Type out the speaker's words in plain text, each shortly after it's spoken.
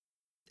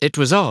It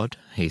was odd,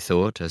 he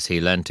thought, as he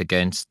leant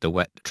against the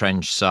wet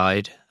trench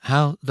side,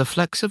 how the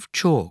flecks of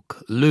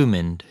chalk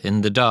loomed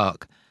in the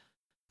dark.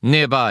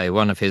 Nearby,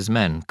 one of his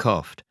men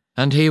coughed,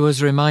 and he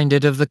was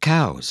reminded of the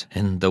cows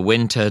in the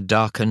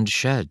winter-darkened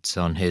sheds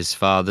on his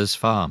father's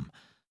farm,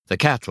 the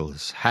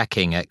cattle's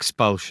hacking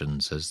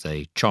expulsions as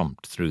they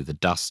chomped through the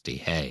dusty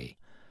hay.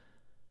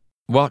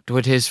 What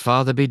would his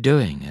father be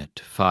doing at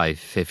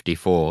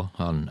 5:54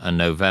 on a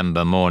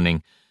November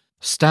morning,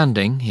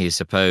 standing, he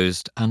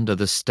supposed, under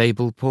the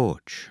stable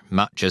porch,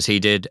 much as he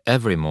did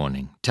every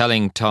morning,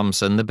 telling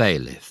Thompson the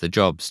bailiff the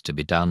jobs to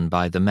be done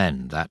by the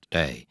men that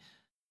day?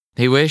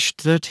 He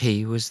wished that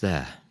he was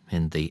there,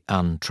 in the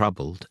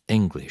untroubled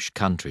English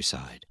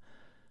countryside.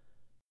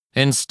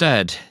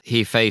 Instead,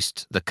 he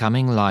faced the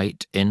coming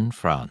light in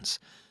France,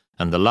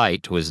 and the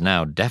light was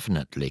now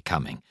definitely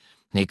coming.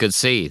 He could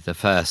see the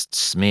first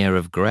smear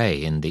of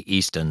grey in the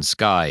eastern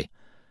sky.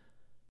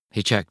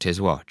 He checked his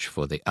watch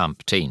for the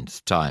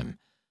umpteenth time.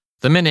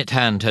 The minute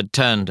hand had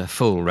turned a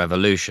full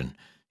revolution.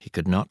 He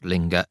could not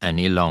linger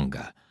any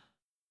longer.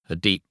 A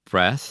deep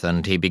breath,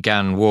 and he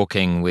began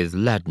walking with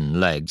leaden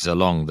legs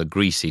along the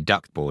greasy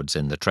duckboards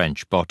in the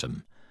trench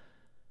bottom.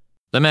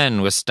 The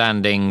men were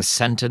standing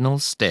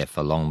sentinel-stiff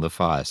along the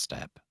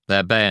fire-step,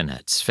 their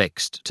bayonets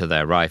fixed to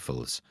their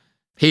rifles.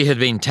 He had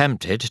been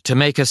tempted to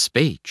make a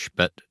speech,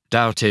 but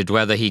doubted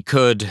whether he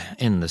could,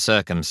 in the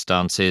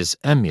circumstances,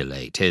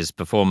 emulate his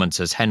performance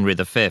as Henry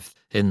V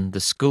in the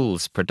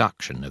school's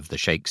production of the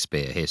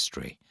Shakespeare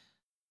history.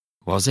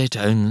 Was it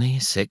only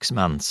 6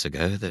 months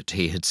ago that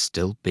he had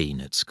still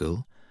been at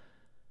school?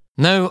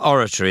 No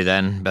oratory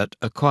then, but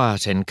a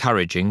quiet,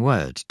 encouraging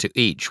word to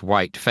each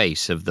white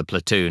face of the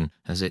platoon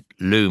as it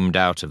loomed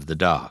out of the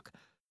dark.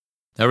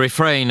 A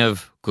refrain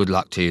of "Good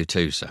luck to you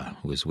too, sir,"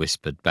 was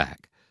whispered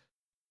back.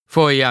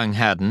 For young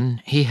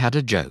Haddon, he had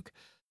a joke.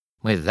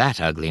 "With that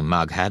ugly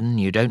mug, Haddon,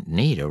 you don't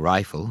need a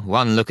rifle.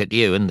 One look at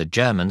you and the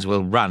Germans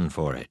will run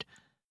for it."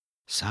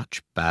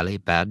 Such bally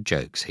bad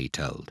jokes, he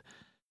told.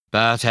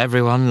 But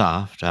everyone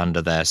laughed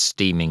under their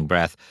steaming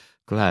breath,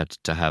 glad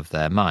to have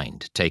their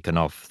mind taken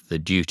off the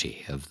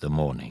duty of the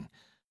morning.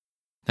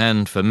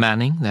 And for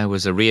Manning there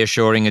was a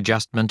reassuring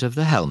adjustment of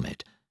the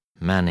helmet.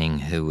 Manning,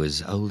 who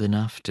was old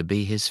enough to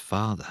be his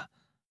father.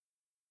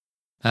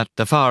 At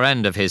the far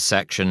end of his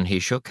section he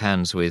shook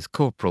hands with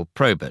Corporal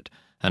Probert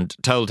and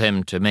told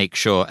him to make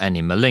sure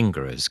any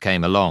malingerers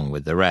came along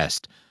with the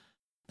rest.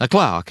 A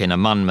clerk in a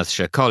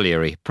Monmouthshire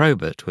colliery,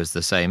 Probert was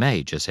the same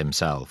age as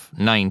himself,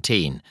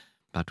 19,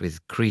 but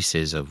with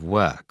creases of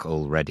work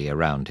already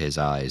around his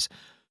eyes.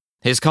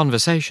 His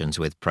conversations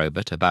with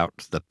Probert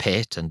about the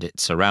pit and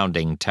its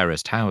surrounding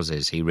terraced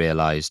houses, he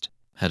realised,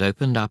 had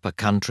opened up a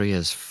country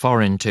as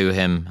foreign to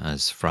him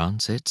as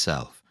France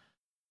itself.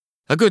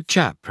 A good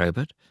chap,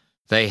 Probert.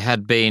 They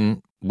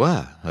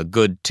were a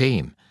good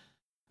team.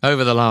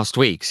 Over the last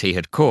weeks he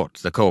had caught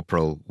the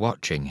corporal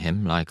watching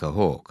him like a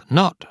hawk,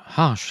 not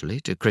harshly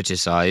to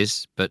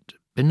criticise, but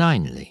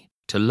benignly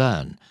to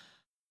learn.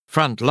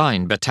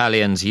 Front-line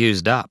battalions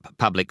used up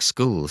public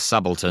school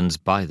subalterns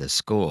by the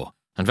score,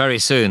 and very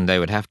soon they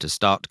would have to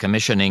start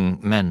commissioning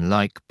men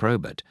like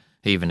Probert,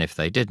 even if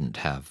they didn't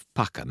have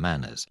pucker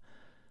manners.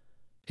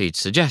 He'd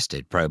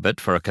suggested Probert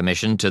for a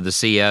commission to the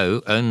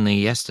CO only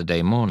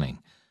yesterday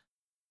morning.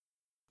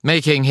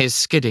 Making his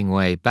skidding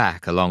way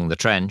back along the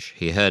trench,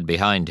 he heard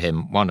behind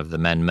him one of the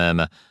men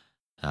murmur,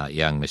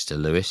 "Young Mr.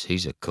 Lewis,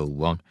 he's a cool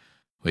one.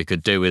 We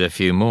could do with a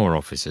few more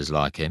officers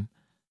like him."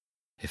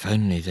 If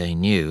only they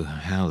knew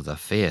how the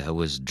fear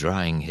was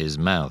drying his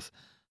mouth.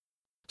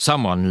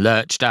 Someone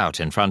lurched out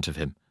in front of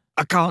him.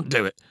 "I can't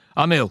do it.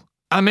 I'm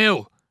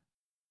ill.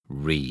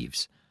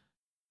 Reeves.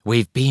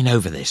 "We've been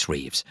over this,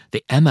 Reeves.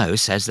 The MO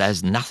says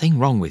there's nothing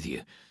wrong with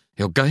you.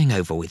 You're going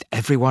over with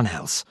everyone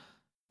else."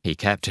 He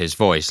kept his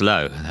voice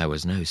low. There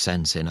was no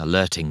sense in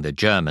alerting the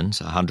Germans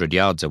 100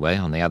 yards away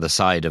on the other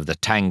side of the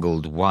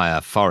tangled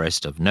wire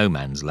forest of no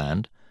man's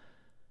land.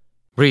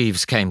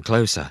 Reeves came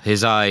closer,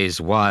 his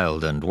eyes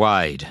wild and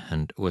wide,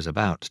 and was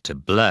about to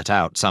blurt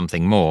out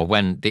something more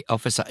when the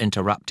officer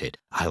interrupted.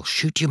 "I'll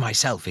shoot you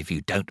myself if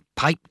you don't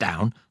pipe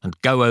down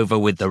and go over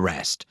with the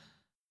rest."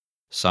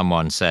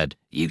 Someone said,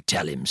 "You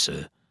tell him,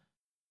 sir."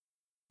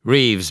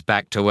 Reeves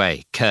backed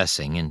away,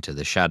 cursing into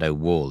the shadow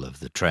wall of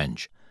the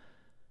trench.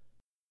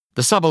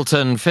 The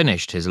subaltern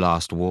finished his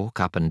last walk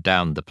up and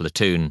down the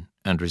platoon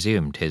and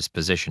resumed his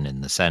position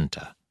in the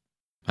centre.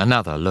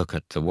 Another look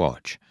at the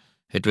watch.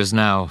 It was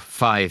now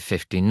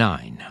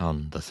 5:59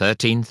 on the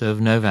 13th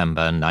of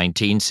November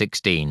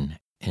 1916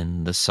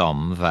 in the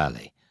Somme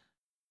Valley.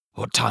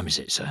 "What time is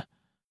it, sir?"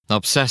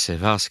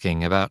 Obsessive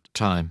asking about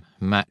time,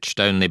 matched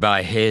only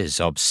by his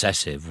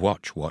obsessive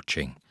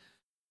watching.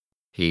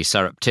 He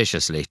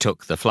surreptitiously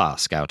took the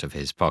flask out of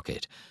his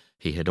pocket.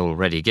 He had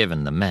already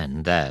given the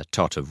men their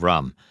tot of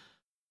rum.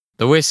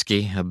 The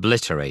whisky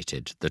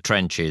obliterated the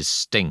trench's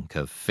stink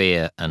of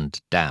fear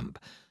and damp,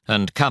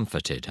 and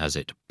comforted as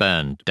it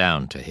burned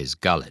down to his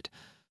gullet.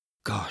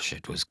 Gosh,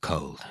 it was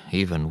cold,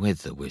 even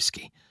with the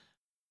whisky.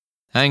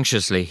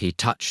 Anxiously he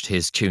touched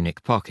his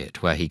tunic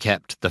pocket where he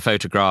kept the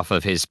photograph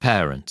of his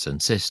parents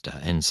and sister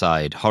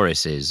inside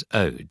Horace's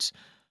Odes.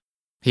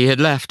 He had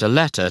left a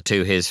letter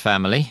to his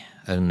family,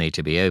 only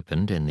to be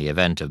opened in the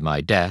event of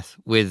my death,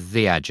 with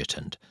the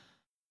adjutant.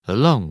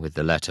 Along with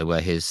the letter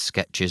were his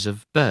sketches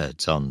of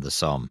birds on the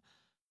Somme.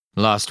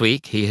 Last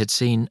week he had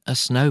seen a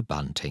snow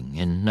bunting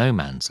in no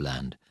man's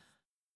land.